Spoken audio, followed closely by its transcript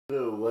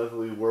Hello,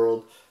 lovely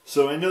world.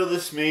 So I know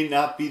this may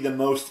not be the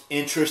most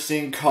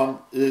interesting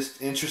topic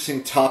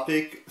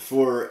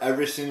for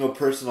every single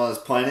person on this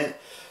planet,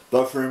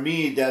 but for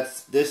me,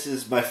 this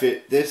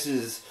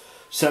is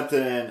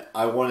something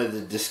I wanted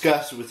to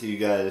discuss with you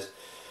guys,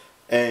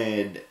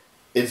 and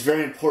it's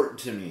very important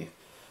to me.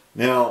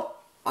 Now,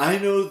 I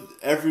know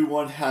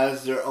everyone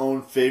has their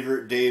own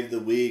favorite day of the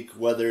week,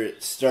 whether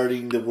it's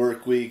starting the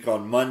work week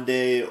on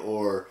Monday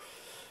or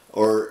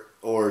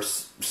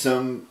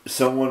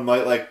someone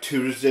might like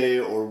Tuesday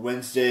or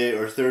Wednesday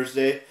or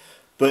Thursday.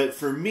 But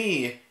for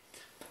me,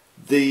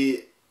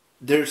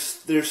 there's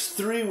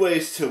three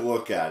ways to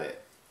look at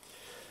it.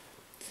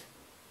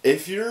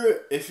 If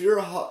you're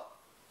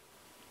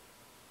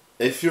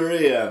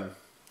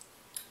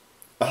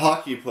a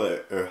hockey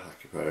player,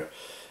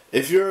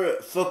 if you're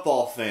a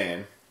football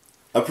fan,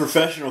 a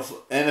professional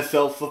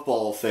NFL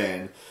football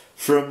fan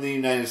from the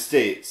United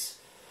States,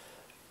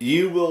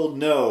 you will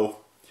know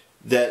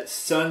that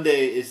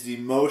Sunday is the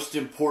most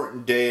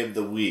important day of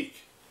the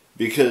week,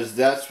 because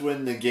that's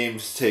when the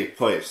games take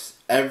place.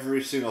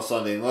 Every single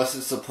Sunday, unless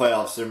it's the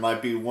playoffs, there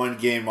might be one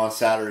game on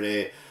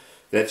Saturday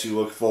that you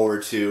look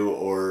forward to,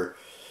 or,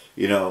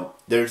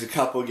 there's a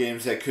couple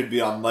games that could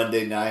be on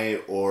Monday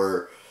night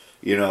or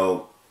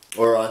on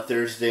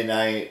Thursday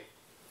night.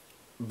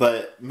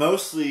 But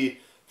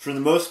mostly, for the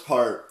most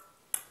part,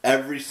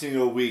 every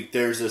single week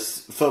there's a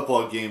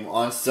football game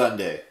on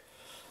Sunday.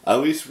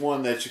 At least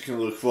one that you can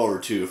look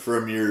forward to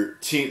from your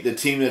team, the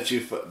team that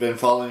you've been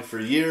following for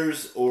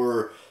years,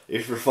 or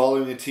if you're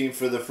following a team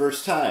for the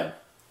first time,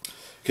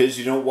 because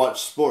you don't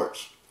watch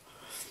sports.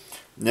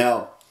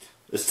 Now,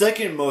 the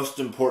second most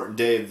important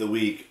day of the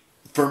week,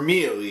 for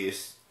me at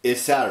least, is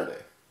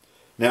Saturday.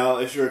 Now,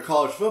 if you're a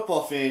college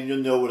football fan, you'll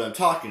know what I'm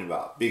talking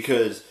about,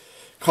 because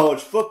college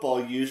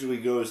football usually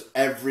goes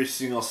every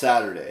single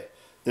Saturday.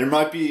 There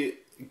might be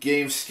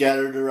games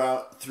scattered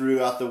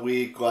throughout the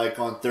week, like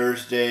on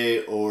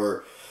Thursday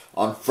or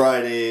on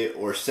Friday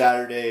or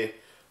Saturday,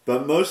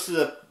 but most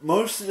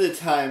of the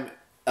time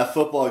a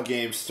football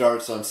game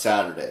starts on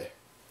Saturday.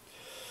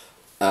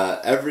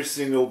 Every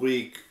single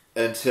week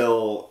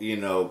until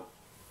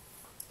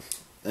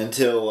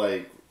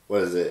like,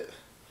 what is it?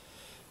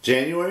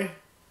 January?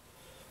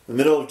 The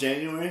middle of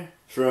January?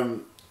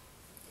 From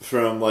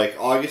like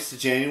August to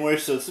January,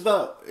 so it's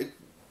about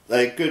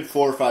like good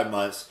 4 or 5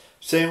 months.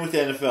 Same with the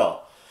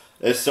NFL.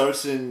 It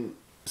starts in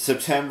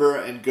September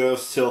and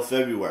goes till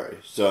February.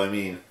 So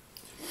and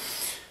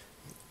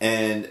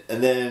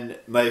then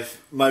my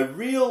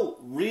real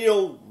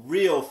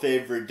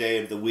favorite day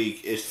of the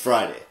week is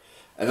Friday.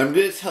 And I'm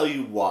going to tell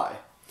you why.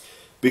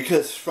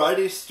 Because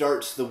Friday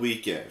starts the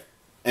weekend.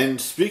 And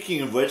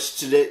speaking of which,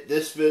 today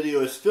this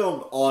video is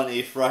filmed on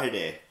a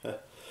Friday,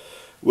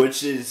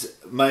 which is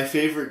my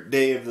favorite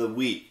day of the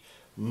week.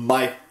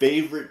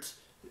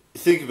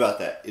 Think about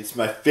that. It's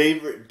my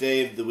favorite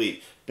day of the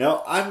week.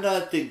 Now, I'm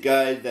not that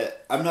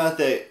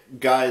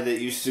guy that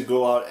used to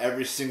go out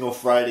every single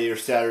Friday or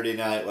Saturday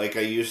night like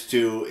I used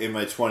to in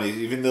my 20s,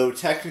 even though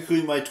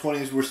technically my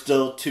 20s were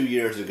still 2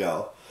 years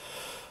ago,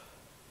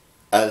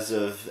 as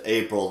of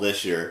April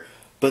this year.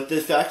 But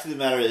the fact of the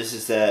matter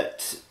is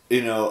that,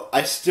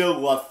 I still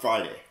love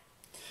Friday.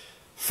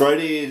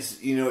 Friday is,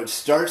 it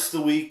starts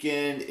the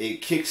weekend,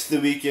 it kicks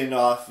the weekend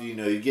off,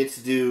 you get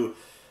to do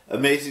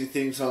amazing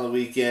things on the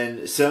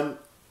weekend. Some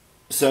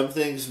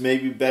things may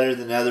be better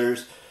than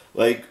others.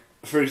 Like,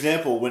 for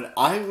example, when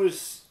I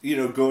was,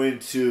 going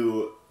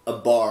to a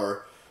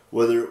bar,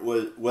 whether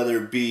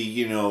it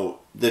be,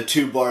 the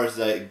two bars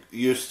that I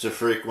used to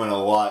frequent a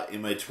lot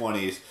in my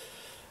 20s,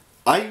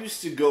 I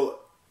used to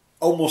go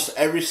almost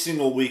every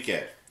single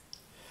weekend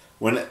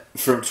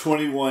from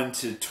 21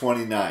 to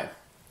 29,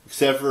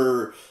 except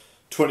for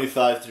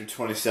 25 through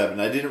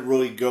 27. I didn't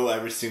really go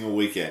every single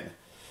weekend.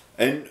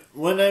 And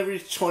when I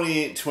reached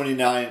 28,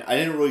 29, I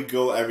didn't really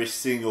go every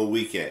single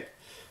weekend.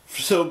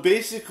 So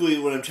basically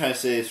what I'm trying to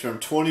say is from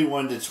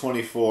 21 to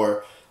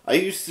 24, I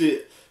used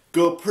to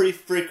go pretty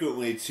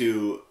frequently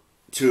to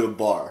a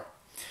bar.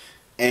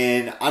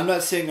 And I'm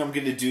not saying I'm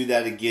going to do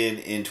that again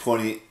in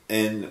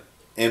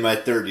my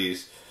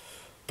 30s.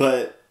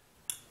 But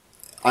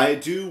I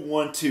do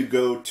want to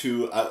go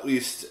to at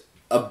least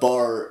a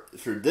bar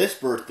for this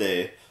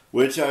birthday,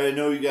 which I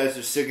know you guys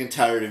are sick and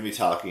tired of me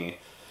talking.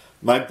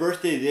 My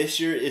birthday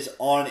this year is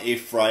on a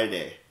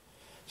Friday.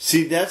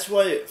 See, that's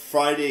why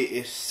Friday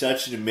is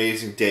such an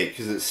amazing day,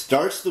 because it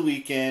starts the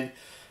weekend.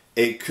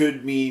 It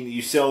could mean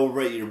you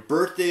celebrate your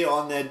birthday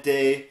on that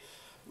day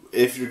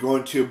if you're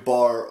going to a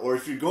bar, or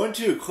if you're going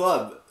to a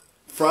club.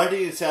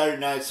 Friday and Saturday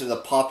nights are the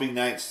popping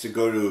nights to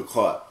go to a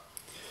club.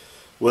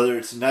 Whether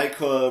it's a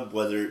nightclub,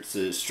 whether it's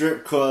a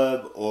strip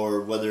club, or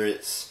whether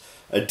it's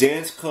a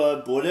dance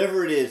club,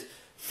 whatever it is,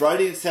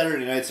 Friday and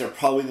Saturday nights are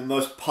probably the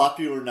most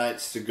popular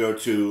nights to go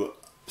to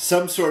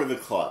some sort of a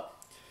club.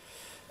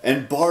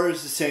 And bar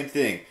is the same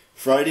thing.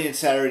 Friday and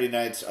Saturday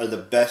nights are the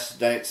best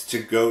nights to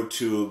go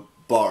to a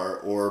bar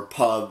or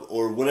pub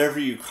or whatever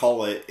you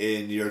call it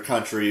in your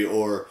country,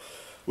 or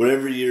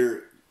whatever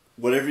you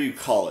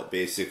call it,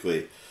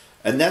 basically.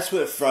 And that's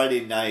what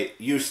Friday night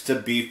used to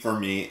be for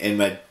me in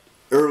my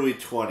early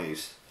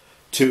 20s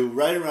to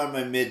right around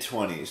my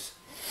mid-20s.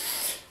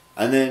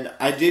 And then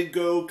I did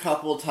go a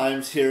couple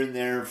times here and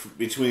there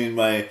between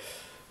my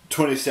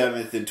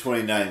 27th and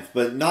 29th,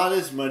 but not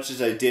as much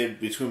as I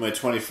did between my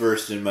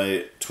 21st and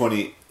my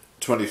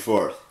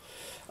 24th.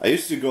 I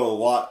used to go a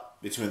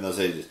lot between those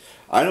ages.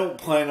 I don't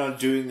plan on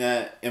doing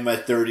that in my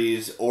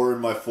 30s or in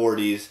my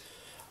 40s.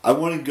 I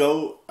want to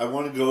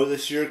go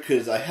this year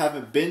because I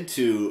haven't been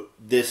to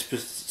this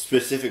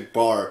specific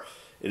bar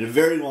in a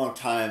very long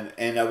time,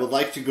 and I would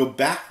like to go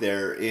back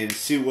there and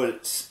see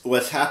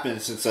what's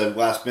happened since I've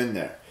last been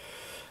there.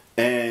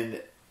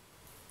 And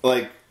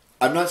like,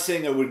 I'm not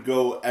saying I would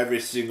go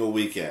every single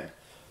weekend.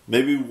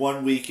 Maybe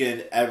one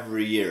weekend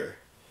every year.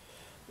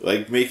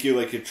 Like, make it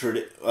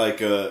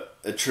like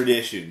a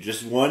tradition.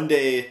 Just one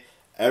day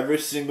every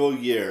single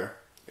year,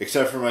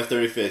 except for my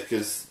 35th,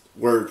 because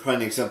we're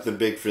planning something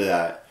big for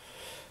that.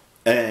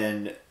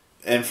 And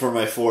for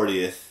my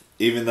 40th,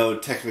 even though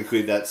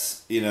technically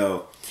that's, you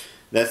know,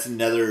 that's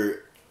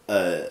another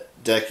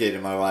decade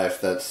in my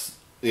life. That's,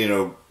 you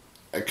know,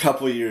 a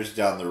couple years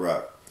down the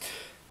road.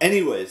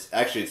 Anyways,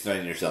 actually it's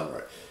 9 years down the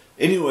road.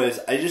 Anyways,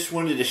 I just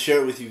wanted to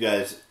share with you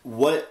guys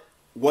what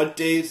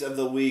days of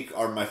the week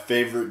are my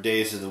favorite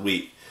days of the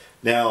week.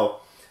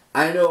 Now,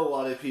 I know a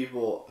lot of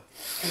people,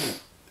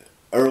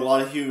 or a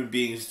lot of human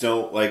beings,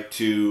 don't like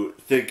to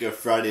think of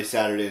Friday,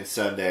 Saturday, and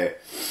Sunday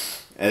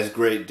as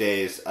great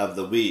days of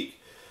the week.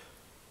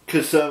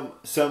 Because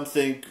some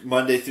think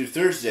Monday through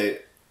Thursday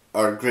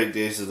are great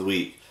days of the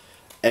week.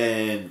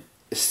 And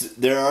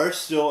there are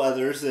still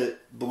others that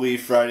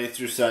believe Friday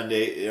through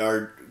Sunday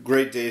are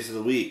great days of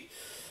the week.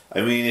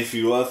 I mean, if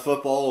you love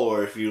football,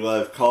 or if you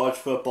love college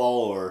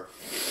football, or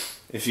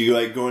if you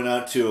like going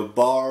out to a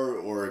bar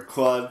or a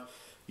club,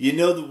 you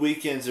know the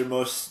weekends are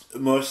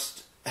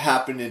most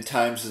happening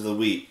times of the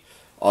week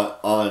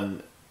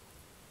on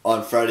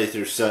Friday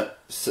through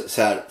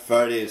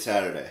Friday and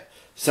Saturday.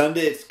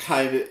 Sunday it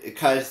kind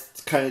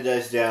of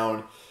dies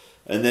down,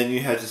 and then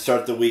you have to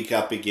start the week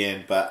up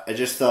again. But I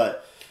just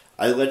thought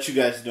I'd let you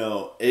guys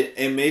know.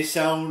 It may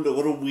sound a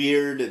little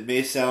weird. It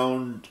may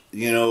sound,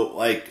 you know,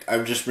 like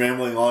I'm just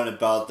rambling on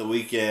about the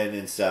weekend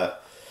and stuff.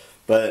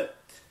 But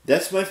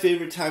that's my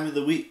favorite time of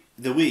the week.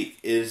 The week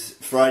is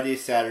Friday,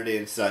 Saturday,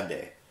 and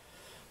Sunday.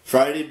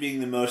 Friday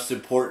being the most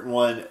important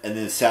one, and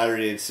then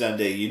Saturday and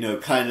Sunday, you know,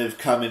 kind of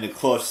come in a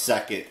close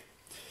second.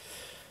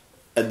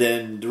 And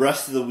then the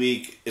rest of the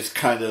week is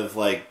kind of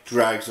like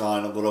drags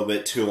on a little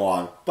bit too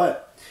long.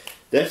 But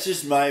that's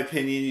just my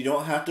opinion. You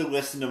don't have to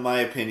listen to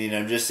my opinion.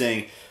 I'm just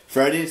saying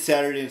Friday and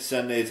Saturday and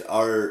Sundays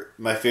are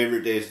my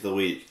favorite days of the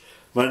week.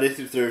 Monday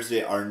through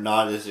Thursday are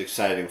not as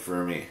exciting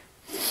for me.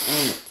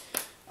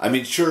 I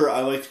mean, sure,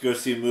 I like to go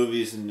see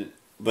movies,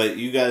 but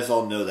you guys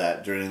all know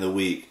that during the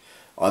week.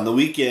 On the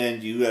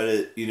weekend, you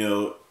gotta, you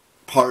know,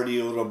 party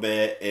a little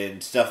bit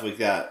and stuff like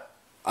that.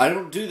 I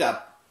don't do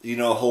that, you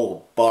know,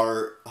 whole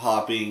bar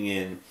hopping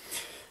and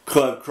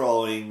club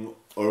crawling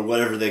or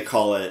whatever they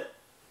call it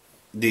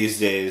these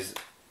days,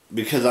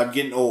 because I'm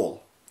getting old.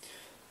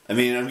 I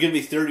mean, I'm going to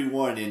be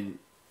 31 in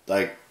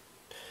like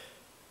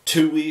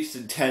 2 weeks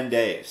and 10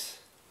 days.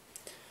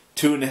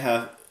 2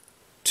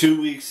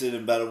 weeks and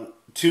about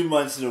 2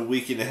 months and a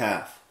week and a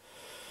half.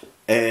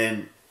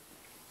 And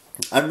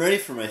I'm ready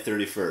for my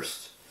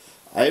 31st.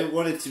 I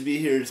want it to be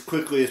here as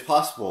quickly as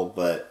possible,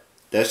 but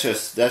that's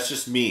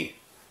just me.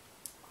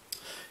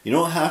 You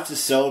don't have to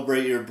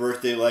celebrate your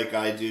birthday like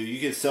I do. You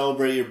can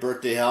celebrate your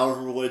birthday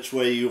however which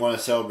way you want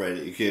to celebrate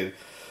it. You can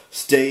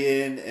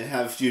stay in and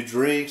have a few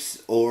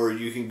drinks, or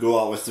you can go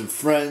out with some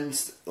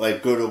friends,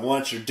 like go to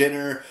lunch or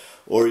dinner,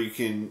 or you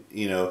can,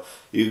 you know,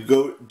 you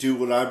go do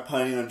what I'm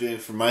planning on doing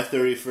for my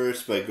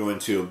 31st by going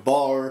to a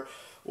bar,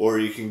 or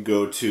you can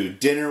go to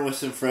dinner with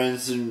some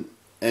friends, and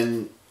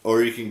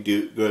or you can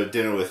go to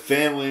dinner with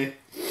family.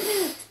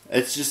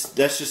 That's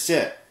just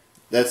it.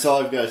 That's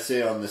all I've got to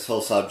say on this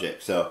whole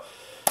subject. So,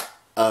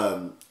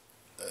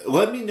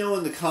 let me know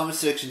in the comment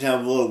section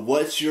down below,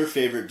 what's your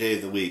favorite day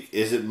of the week?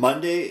 Is it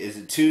Monday? Is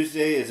it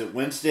Tuesday? Is it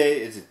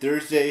Wednesday? Is it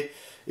Thursday?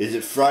 Is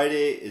it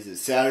Friday? Is it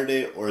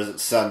Saturday? Or is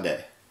it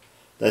Sunday?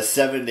 That's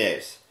 7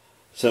 days.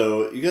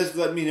 So you guys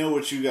let me know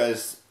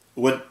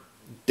what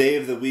day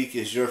of the week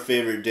is your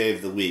favorite day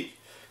of the week.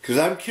 Because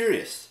I'm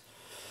curious.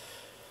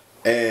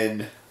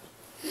 And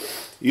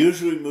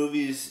usually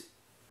movies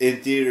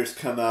in theaters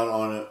come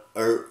out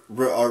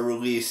are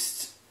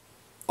released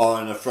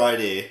on a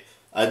Friday,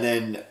 and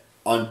then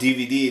on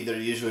DVD they're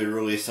usually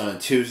released on a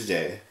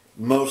Tuesday,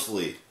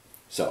 mostly.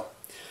 So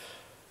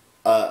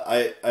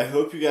I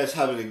hope you guys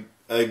have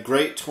a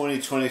great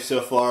 2020 so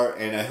far,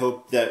 and I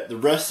hope that the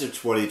rest of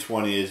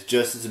 2020 is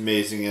just as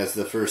amazing as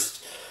the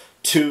first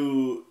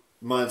 2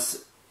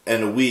 months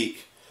and a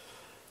week.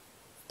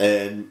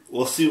 And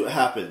we'll see what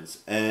happens.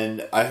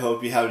 And I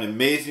hope you have an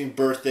amazing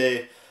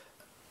birthday,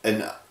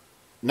 and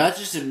not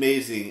just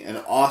amazing, an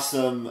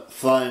awesome,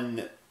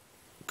 fun,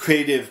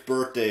 creative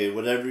birthday,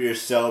 whatever you're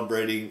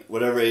celebrating,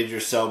 whatever age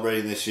you're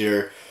celebrating this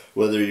year,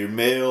 whether you're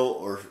male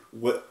or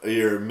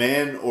you're a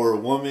man or a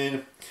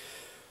woman,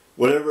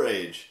 whatever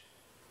age.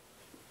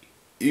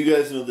 You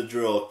guys know the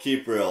drill.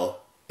 Keep real.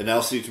 And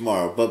I'll see you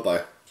tomorrow.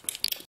 Bye-bye.